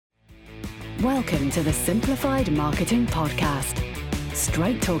Welcome to the Simplified Marketing Podcast.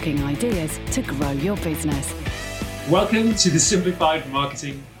 Straight talking ideas to grow your business. Welcome to the Simplified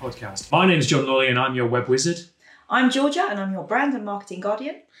Marketing Podcast. My name is John Lawley and I'm your web wizard. I'm Georgia and I'm your brand and marketing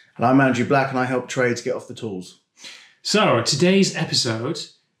guardian. And I'm Andrew Black and I help trades get off the tools. So today's episode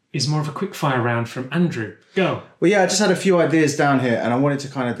is more of a quick fire round from Andrew. Go. Well, yeah, I just had a few ideas down here and I wanted to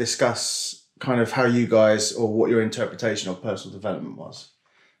kind of discuss kind of how you guys or what your interpretation of personal development was.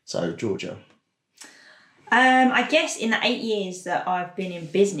 So, Georgia. I guess in the 8 years that I've been in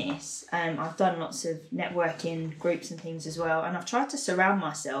business, I've done lots of networking groups and things as well. And I've tried to surround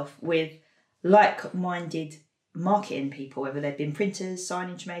myself with like-minded marketing people, whether they've been printers,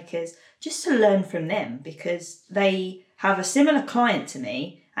 signage makers, just to learn from them because they have a similar client to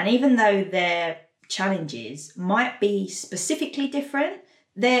me. And even though their challenges might be specifically different,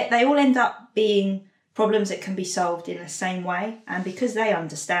 they all end up being problems that can be solved in the same way. And because they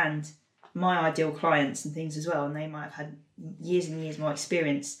understand my ideal clients and things as well, and they might have had years and years more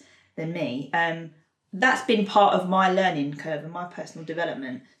experience than me, that's been part of my learning curve and my personal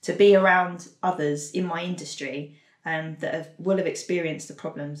development, to be around others in my industry that will have experienced the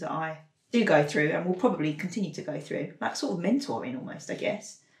problems that I do go through and will probably continue to go through, like sort of mentoring almost, I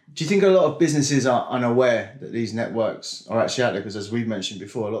guess. Do you think a lot of businesses are unaware that these networks are actually out there? Because as we've mentioned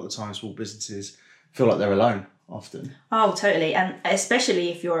before, a lot of the time small businesses feel like they're alone often. Oh, totally. And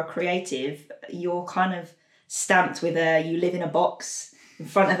especially if you're a creative, you're kind of stamped with you live in a box in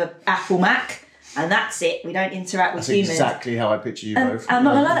front of an Apple Mac and that's it. We don't interact with humans. That's exactly how I picture you both. I'm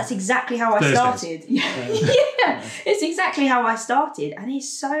not gonna lie, that's exactly how I Thursdays. started. Yeah, it's exactly how I started. And it's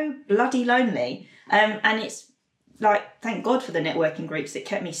so bloody lonely. And it's like, thank God for the networking groups that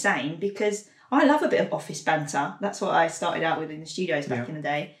kept me sane, because I love a bit of office banter. That's what I started out with in the studios back in the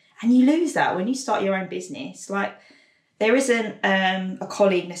day. And you lose that when you start your own business. Like, there isn't a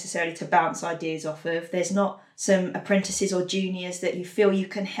colleague necessarily to bounce ideas off of. There's not some apprentices or juniors that you feel you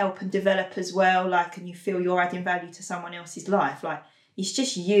can help and develop as well, like, and you feel you're adding value to someone else's life. Like, it's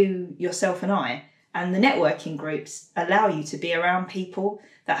just you, yourself and I. And the networking groups allow you to be around people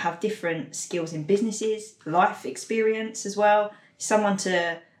that have different skills in businesses, life experience as well, someone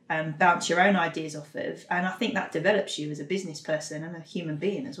to bounce your own ideas off of. And I think that develops you as a business person and a human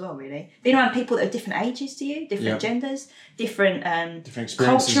being as well, really. Being around people that are different ages to you, different genders, different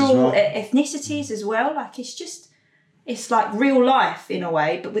cultural ethnicities as well. Like, it's like real life in a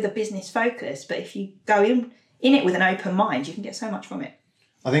way, but with a business focus. But if you go in it with an open mind, you can get so much from it.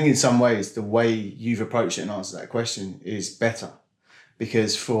 I think in some ways, the way you've approached it and answered that question is better,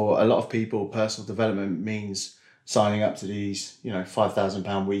 because for a lot of people, personal development means signing up to these,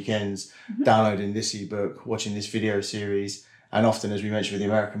 £5,000 weekends, downloading this ebook, watching this video series. And often, as we mentioned with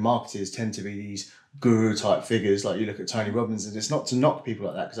the American marketers, tend to be these guru type figures. Like you look at Tony Robbins, and it's not to knock people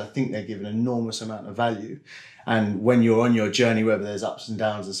like that, because I think they give an enormous amount of value. And when you're on your journey, whether there's ups and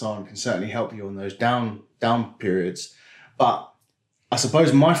downs and so on, can certainly help you on those down periods. But I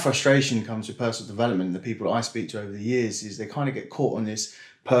suppose my frustration comes with personal development. The people I speak to over the years is they kind of get caught on this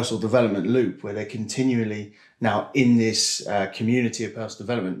personal development loop where they're continually now in this community of personal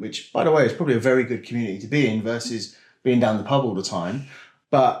development, which, by the way, is probably a very good community to be in versus being down the pub all the time.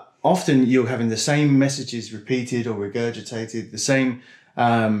 But often you're having the same messages repeated or regurgitated, the same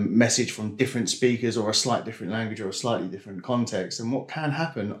message from different speakers or a slight different language or a slightly different context. And what can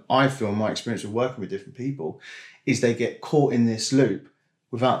happen, I feel, in my experience with working with different people, is they get caught in this loop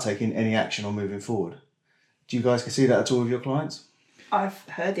without taking any action or moving forward. Do you guys see that at all with your clients? I've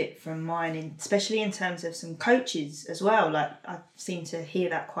heard it from mine, especially in terms of some coaches as well. Like, I seem to hear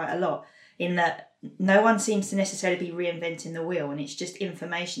that quite a lot, in that no one seems to necessarily be reinventing the wheel, and it's just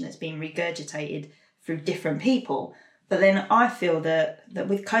information that's being regurgitated through different people. But then I feel that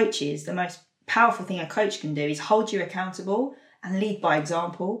with coaches, the most powerful thing a coach can do is hold you accountable and lead by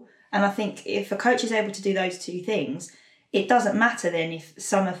example. And I think if a coach is able to do those two things, it doesn't matter then if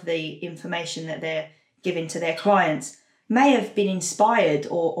some of the information that they're giving to their clients may have been inspired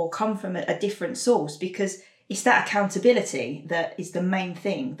or come from a different source, because it's that accountability that is the main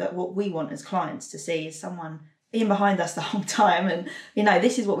thing, that what we want as clients to see is someone being behind us the whole time and,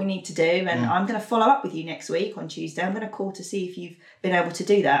 this is what we need to do, and I'm going to follow up with you next week on Tuesday. I'm going to call to see if you've been able to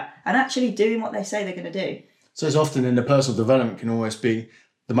do that, and actually doing what they say they're going to do. So as often in the personal development can almost be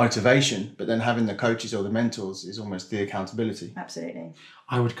the motivation, but then having the coaches or the mentors is almost the accountability. Absolutely.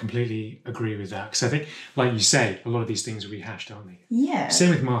 I would completely agree with that, because I think, like you say, a lot of these things are rehashed, aren't they? Yeah.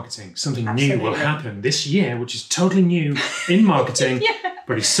 Same with marketing. Something new will happen this year, which is totally new in marketing,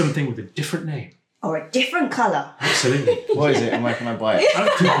 but it's something with a different name. or a different colour? Absolutely. What is it and where can I buy it?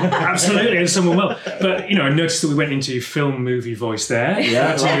 Absolutely, and someone will. But, I noticed that we went into film movie voice there.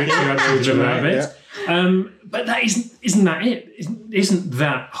 Yeah, to deliver that a bit. Yeah. But that isn't that it? Isn't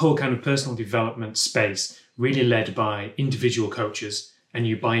that whole kind of personal development space really led by individual coaches and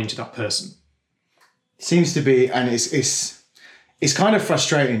you buy into that person? Seems to be, and it's kind of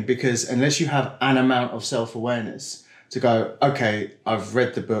frustrating because unless you have an amount of self-awareness to go, okay, I've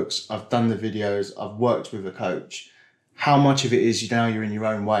read the books, I've done the videos, I've worked with a coach, how much of it is now you're in your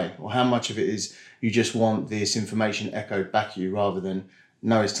own way, or how much of it is you just want this information echoed back at you rather than,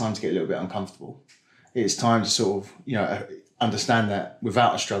 no, it's time to get a little bit uncomfortable. It's time to sort of, understand that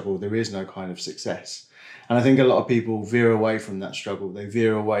without a struggle, there is no kind of success. And I think a lot of people veer away from that struggle. They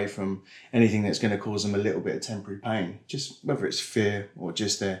veer away from anything that's going to cause them a little bit of temporary pain, just whether it's fear or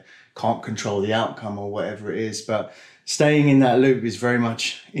just they can't control the outcome or whatever it is. But staying in that loop is very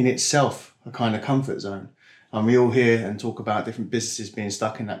much in itself a kind of comfort zone. And we all hear and talk about different businesses being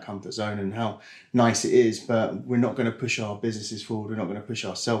stuck in that comfort zone and how nice it is, but we're not going to push our businesses forward. We're not going to push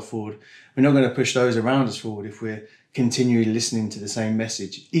ourselves forward. We're not going to push those around us forward if we're continually listening to the same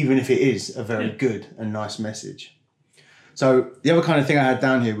message, even if it is a very good and nice message. So the other kind of thing I had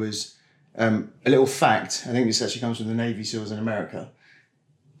down here was a little fact. I think this actually comes from the Navy SEALs in America.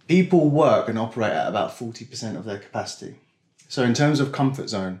 People work and operate at about 40% of their capacity. So in terms of comfort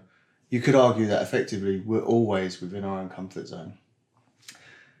zone, you could argue that effectively we're always within our own comfort zone.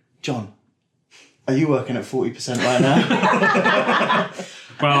 John, are you working at 40% right now?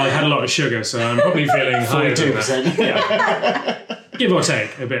 Well, I had a lot of sugar, so I'm probably feeling higher than 42%. that. Yeah. Give or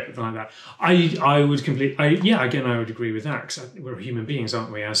take a bit like that. I would I would agree with that because we're human beings,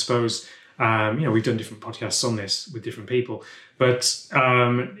 aren't we? I suppose, we've done different podcasts on this with different people, but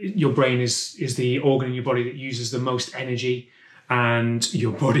your brain is the organ in your body that uses the most energy. And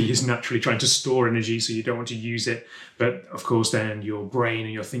your body is naturally trying to store energy, so you don't want to use it. But of course, then your brain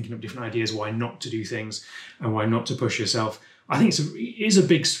and you're thinking of different ideas why not to do things and why not to push yourself. I think it is a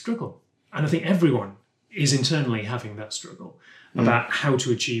big struggle. And I think everyone is internally having that struggle about how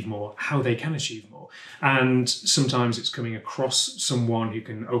to achieve more, how they can achieve more. And sometimes it's coming across someone who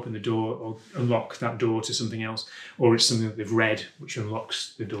can open the door or unlock that door to something else, or it's something that they've read which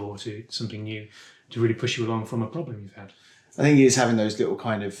unlocks the door to something new to really push you along from a problem you've had. I think it is having those little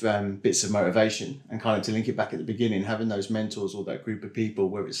kind of bits of motivation and kind of to link it back at the beginning, having those mentors or that group of people,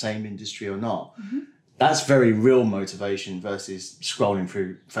 whether it's same industry or not, that's very real motivation versus scrolling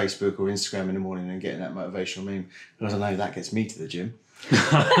through Facebook or Instagram in the morning and getting that motivational meme. Because I know that gets me to the gym.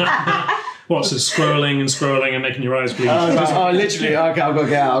 What, so scrolling and making your eyes bleed? Literally, okay, I've got to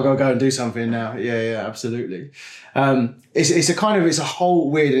get out, I've got to go and do something now. Yeah, absolutely. It's a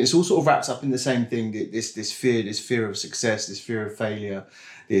whole weird, and it's all sort of wrapped up in the same thing, this fear of success, this fear of failure,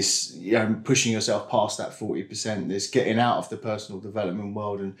 this pushing yourself past that 40%, this getting out of the personal development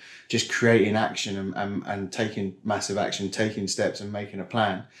world and just creating action and taking massive action, taking steps and making a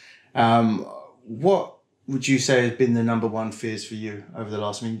plan. What would you say has been the number one fears for you over the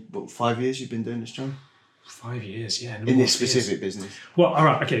last 5 years you've been doing this, John? 5 years, yeah. In this specific business? Well, all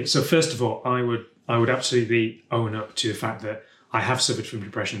right, okay. So first of all, I would absolutely own up to the fact that I have suffered from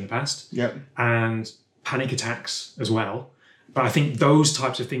depression in the past. Yep. And panic attacks as well. But I think those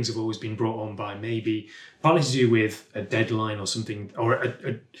types of things have always been brought on by maybe partly to do with a deadline or something, or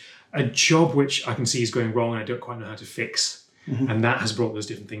a job which I can see is going wrong and I don't quite know how to fix. And that has brought those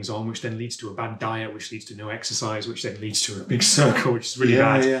different things on, which then leads to a bad diet, which leads to no exercise, which then leads to a big circle, which is really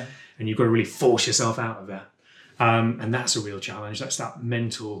bad. Yeah. And you've got to really force yourself out of that. And that's a real challenge. That's that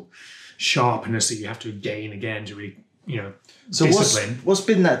mental sharpness that you have to gain again to really, so discipline. What's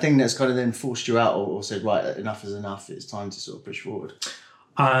been that thing that's kind of then forced you out or said, right, enough is enough, it's time to sort of push forward?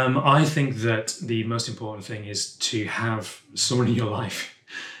 I think that the most important thing is to have someone in your life.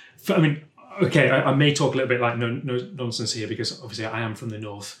 I may talk a little bit like no nonsense here because obviously I am from the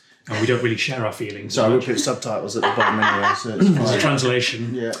north and we don't really share our feelings. So I will put subtitles at the bottom anyway. So it's fine.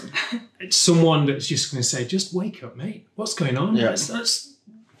 Translation. Yeah. It's someone that's just going to say, just wake up, mate. What's going on? Yeah. Let's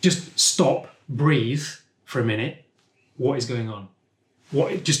just stop, breathe for a minute. What is going on?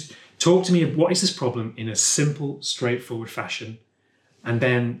 Just talk to me. What is this problem in a simple, straightforward fashion? And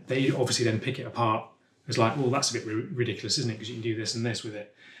then they obviously then pick it apart. It's like, well, that's a bit ridiculous, isn't it? Because you can do this and this with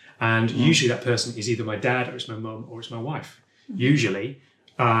it. And usually that person is either my dad or it's my mum or it's my wife. Usually,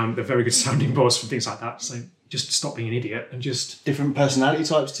 they're very good sounding boards for things like that. So just stop being an idiot and just... Different personality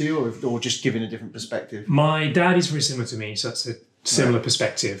types to you or just giving a different perspective? My dad is very similar to me, so that's a similar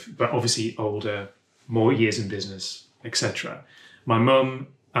perspective, but obviously older, more years in business, etc. My mum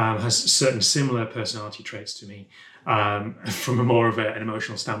has certain similar personality traits to me from a more of an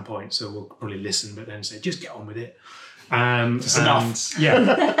emotional standpoint. So we'll probably listen, but then say, just get on with it. It's enough.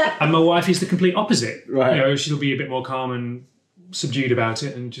 Yeah. And my wife is the complete opposite. Right. You know, she'll be a bit more calm and subdued about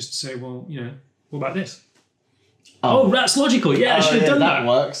it and just say, well, you know, what about this? Oh, that's logical. Yeah, I should have done that. That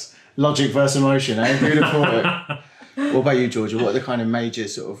works. Logic versus emotion, eh? Who'd have thought it? What about you, Georgia? What are the kind of major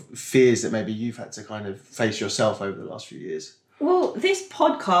sort of fears that maybe you've had to kind of face yourself over the last few years? Well, this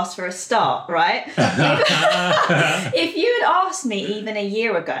podcast for a start, right? If you had asked me even a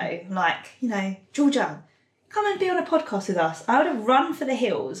year ago, like, you know, Georgia, come and be on a podcast with us, I would have run for the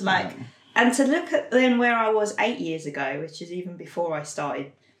hills. Like, and to look at then where I was 8 years ago, which is even before I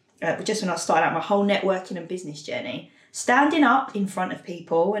started, just when I started out my whole networking and business journey, standing up in front of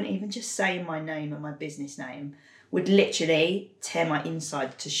people and even just saying my name and my business name would literally tear my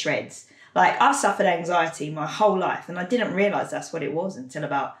inside to shreds. Like, I've suffered anxiety my whole life, and I didn't realise that's what it was until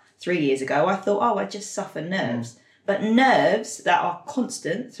about 3 years ago. I thought, I just suffer nerves. But nerves that are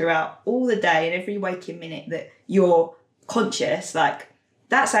constant throughout all the day and every waking minute that you're conscious, like,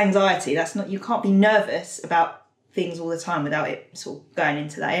 that's anxiety. That's not, you can't be nervous about things all the time without it sort of going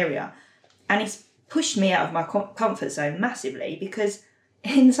into that area. And it's pushed me out of my comfort zone massively, because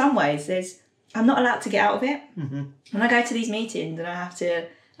in some ways I'm not allowed to get out of it. Mm-hmm. When I go to these meetings and I have to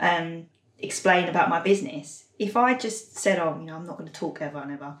explain about my business, if I just said, I'm not going to talk ever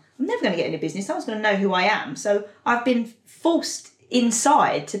and ever, I'm never going to get into business. No one's going to know who I am. So I've been forced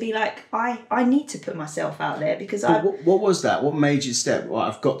inside to be like, I need to put myself out there, because what was that? What made you step, well,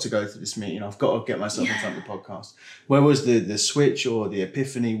 I've got to go to this meeting, I've got to get myself in front of the podcast? Where was the switch or the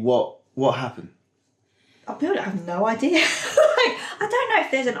epiphany? What happened? I'll be honest, I have no idea. I don't know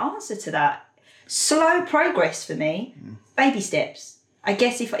if there's an answer to that. Slow progress for me, baby steps. I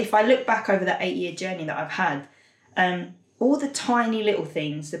guess if I look back over that 8-year journey that I've had, all the tiny little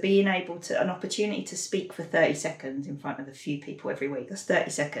things, the being able to, an opportunity to speak for 30 seconds in front of a few people every week, that's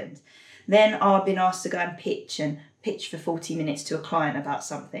 30 seconds. Then I've been asked to go and pitch for 40 minutes to a client about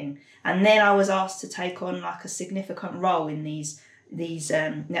something. And then I was asked to take on like a significant role in these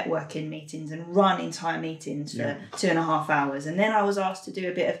networking meetings and run entire meetings for 2.5 hours. And then I was asked to do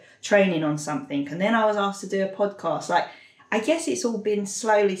a bit of training on something. And then I was asked to do a podcast. Like, I guess it's all been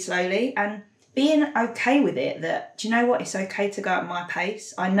slowly, and being okay with it, that, do you know what, it's okay to go at my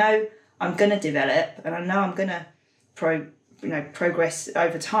pace. I know I'm going to develop, and I know I'm going to progress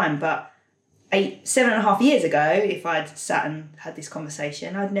over time. But 7.5 years ago, if I'd sat and had this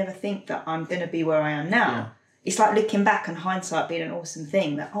conversation, I'd never think that I'm going to be where I am now. Yeah. It's like looking back and hindsight being an awesome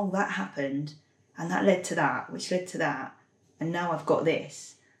thing, that, that happened and that led to that, which led to that. And now I've got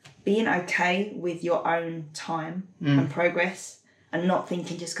this. Being okay with your own time and progress, and not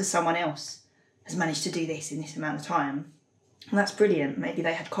thinking just because someone else has managed to do this in this amount of time, and that's brilliant. Maybe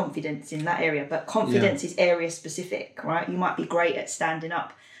they had confidence in that area, but confidence is area specific, right? You might be great at standing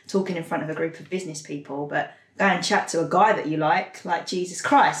up, talking in front of a group of business people, but go and chat to a guy that you like Jesus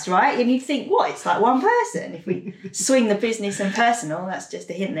Christ, right? And you think, what? It's like one person. If we swing the business and personal, that's just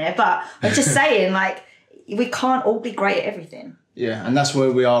a hint there. But I'm just saying, like, we can't all be great at everything. Yeah, and that's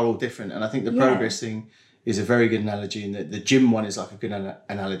where we are all different. And I think the progress thing is a very good analogy, and the gym one is like a good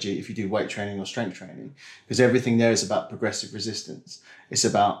analogy if you do weight training or strength training, because everything there is about progressive resistance. It's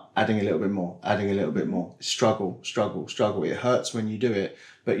about adding a little bit more, struggle. It hurts when you do it,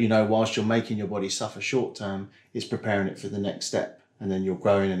 but whilst you're making your body suffer short term, it's preparing it for the next step, and then you're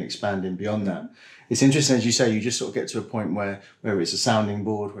growing and expanding beyond that. It's interesting, as you say, you just sort of get to a point where it's a sounding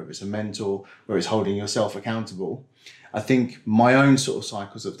board, whether it's a mentor, where it's holding yourself accountable. I think my own sort of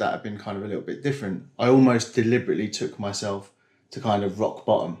cycles of that have been kind of a little bit different. I almost deliberately took myself to kind of rock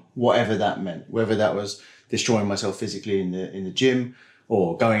bottom, whatever that meant, whether that was destroying myself physically in the gym,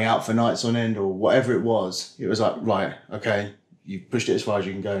 or going out for nights on end, or whatever it was. It was like, right, okay, you've pushed it as far as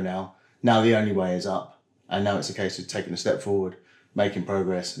you can go now. Now the only way is up. And now it's a case of taking a step forward, making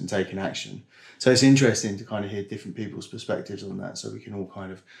progress and taking action. So it's interesting to kind of hear different people's perspectives on that, so we can all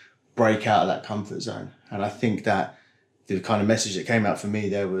kind of break out of that comfort zone. And I think that the kind of message that came out for me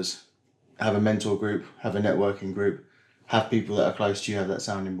there was, have a mentor group, have a networking group, have people that are close to you, have that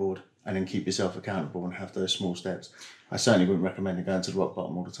sounding board, and then keep yourself accountable and have those small steps. I certainly wouldn't recommend going to the rock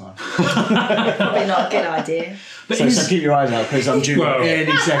bottom all the time. Probably not a good idea. But so keep your eyes out, because I'm due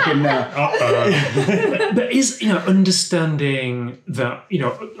any second now. But is, understanding that,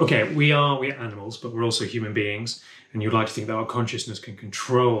 okay, we're animals, but we're also human beings. And you'd like to think that our consciousness can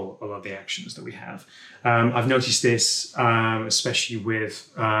control a lot of the actions that we have. I've noticed this, especially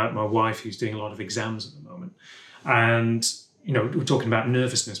with my wife, who's doing a lot of exams at the moment. And, we're talking about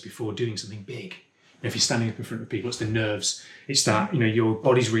nervousness before doing something big. If you're standing up in front of people, it's the nerves. It's that, your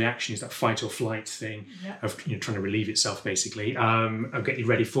body's reaction is that fight or flight thing of trying to relieve itself, basically. I'll get you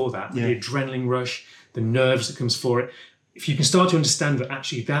ready for that. The adrenaline rush, the nerves that comes for it. If you can start to understand that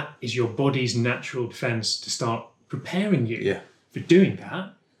actually that is your body's natural defense to start preparing you for doing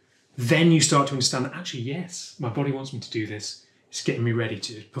that, then you start to understand that actually, yes, my body wants me to do this. It's getting me ready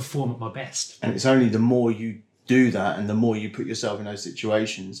to perform at my best. And it's only the more you do that and the more you put yourself in those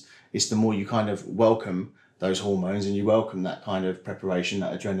situations, it's the more you kind of welcome those hormones and you welcome that kind of preparation,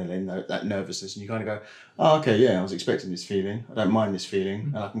 that adrenaline, that nervousness, and you kind of go, oh, okay, yeah, I was expecting this feeling. I don't mind this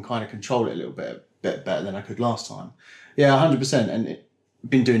feeling, and I can kind of control it a little bit better than I could last time. Yeah, 100%. And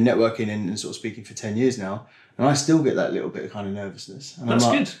been doing networking and sort of speaking for 10 years now, and I still get that little bit of kind of nervousness. And That's I'm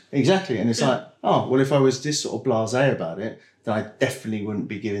like, good. Exactly. And it's like, oh, well, if I was this sort of blasé about it, then I definitely wouldn't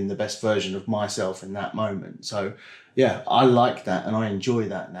be giving the best version of myself in that moment. So, yeah, I like that and I enjoy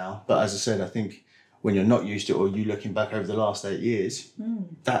that now. But as I said, I think when you're not used to it, or you looking back over the last 8 years,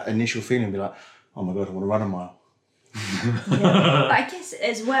 that initial feeling will be like, oh my God, I want to run a mile. But I guess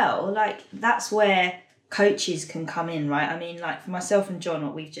as well, like that's where coaches can come in, right? I mean, like for myself and John,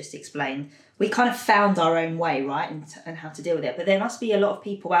 what we've just explained, we kind of found our own way, right, and how to deal with it. But there must be a lot of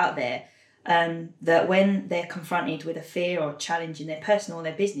people out there that when they're confronted with a fear or challenge in their personal or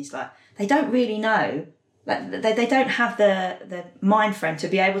their business life, they don't really know, like they don't have the mind frame to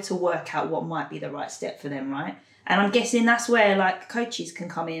be able to work out what might be the right step for them, right? And I'm guessing that's where like coaches can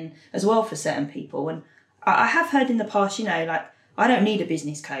come in as well for certain people. And I have heard in the past, like I don't need a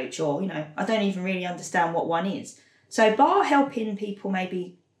business coach, or I don't even really understand what one is. So bar helping people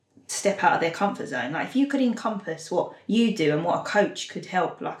maybe step out of their comfort zone, like if you could encompass what you do and what a coach could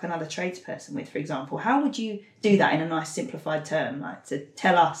help like another tradesperson with, for example, how would you do that in a nice simplified term, like to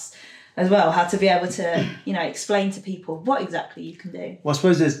tell us as well how to be able to explain to people what exactly you can do? Well, I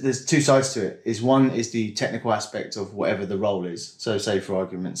suppose there's two sides to it. One is the technical aspect of whatever the role is. So say for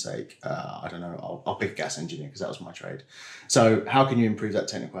argument's sake, I don't know, I'll pick a gas engineer because that was my trade. So how can you improve that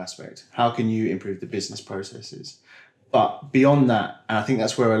technical aspect? How can you improve the business processes? But beyond that, and I think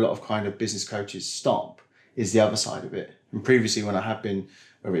that's where a lot of kind of business coaches stop, is the other side of it. And previously when I have been,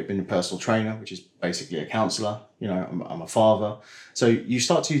 whether it's been a personal trainer, which is basically a counsellor, I'm a father. So you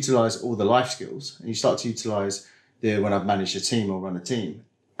start to utilise all the life skills, and you start to utilise when I've managed a team or run a team.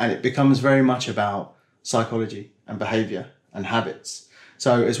 And it becomes very much about psychology and behaviour and habits.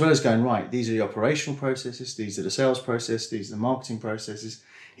 So as well as going, right, these are the operational processes, these are the sales process, these are the marketing processes,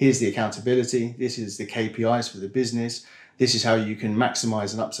 here's the accountability, this is the KPIs for the business, this is how you can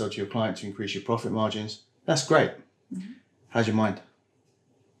maximise and upsell to your client to increase your profit margins. That's great. Mm-hmm. How's your mind?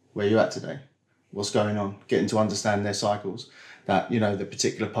 Where are you at today? What's going on? Getting to understand their cycles, that, the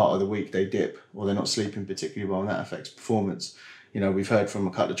particular part of the week they dip or they're not sleeping particularly well, and that affects performance. We've heard from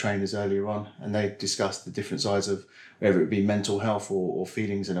a couple of trainers earlier on, and they discussed the different sides of whether it be mental health or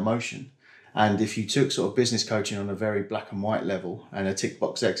feelings and emotion. And if you took sort of business coaching on a very black and white level and a tick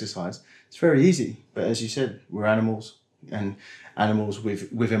box exercise, it's very easy. But as you said, we're animals, and animals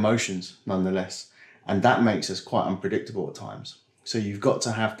with emotions nonetheless. And that makes us quite unpredictable at times. So you've got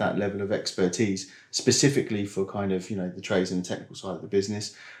to have that level of expertise specifically for kind of, the trades and the technical side of the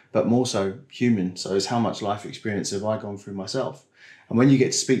business, but more so human. So it's how much life experience have I gone through myself? And when you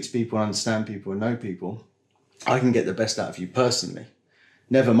get to speak to people and understand people and know people, I can get the best out of you personally.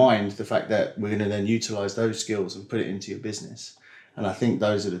 Never mind the fact that we're going to then utilise those skills and put it into your business. And I think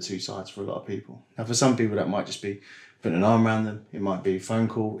those are the two sides for a lot of people. Now, for some people, that might just be putting an arm around them. It might be a phone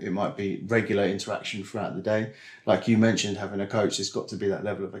call. It might be regular interaction throughout the day. Like you mentioned, having a coach, there's got to be that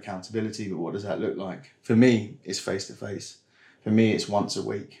level of accountability. But what does that look like? For me, it's face-to-face. For me, it's once a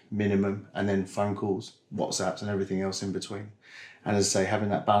week minimum, and then phone calls, WhatsApps, and everything else in between. And as I say, having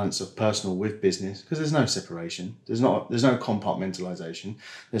that balance of personal with business, because there's no separation. There's no compartmentalization.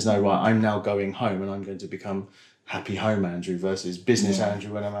 There's no, right, I'm now going home and I'm going to become happy home Andrew versus business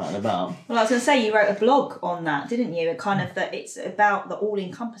Andrew when I'm out and about. Well, I was going to say, you wrote a blog on that, didn't you? Kind of that it's about the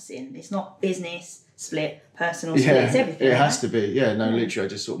all-encompassing. It's not business split, personal split, it's everything. It has to be. Literally, I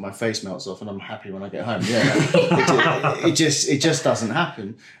just sort of my face melts off and I'm happy when I get home. It just doesn't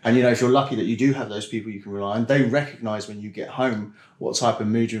happen. And if you're lucky that you do have those people you can rely on, they recognise when you get home what type of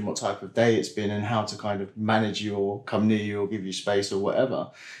mood you're in, what type of day it's been, and how to kind of manage you or come near you or give you space or whatever.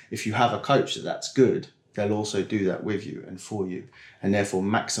 If you have a coach that's good, they'll also do that with you and for you, and therefore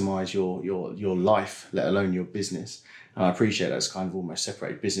maximise your life, let alone your business. And I appreciate that's kind of almost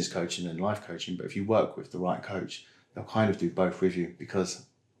separated business coaching and life coaching, but if you work with the right coach, they'll kind of do both with you, because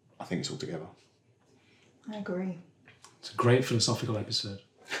I think it's all together. I agree. It's a great philosophical episode.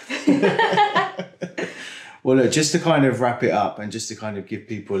 Well, look, just to kind of wrap it up and just to kind of give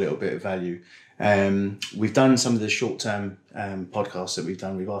people a little bit of value, we've done some of the short-term podcasts that we've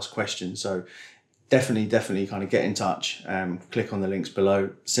done. We've asked questions. So definitely kind of get in touch. Click on the links below.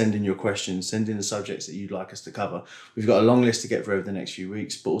 Send in your questions. Send in the subjects that you'd like us to cover. We've got a long list to get through over the next few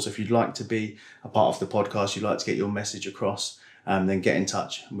weeks. But also, if you'd like to be a part of the podcast, you'd like to get your message across, then get in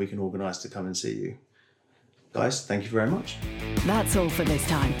touch and we can organise to come and see you. Guys, thank you very much. That's all for this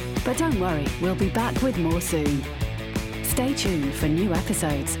time. But don't worry, we'll be back with more soon. Stay tuned for new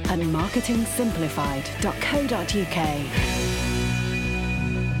episodes at marketingsimplified.co.uk.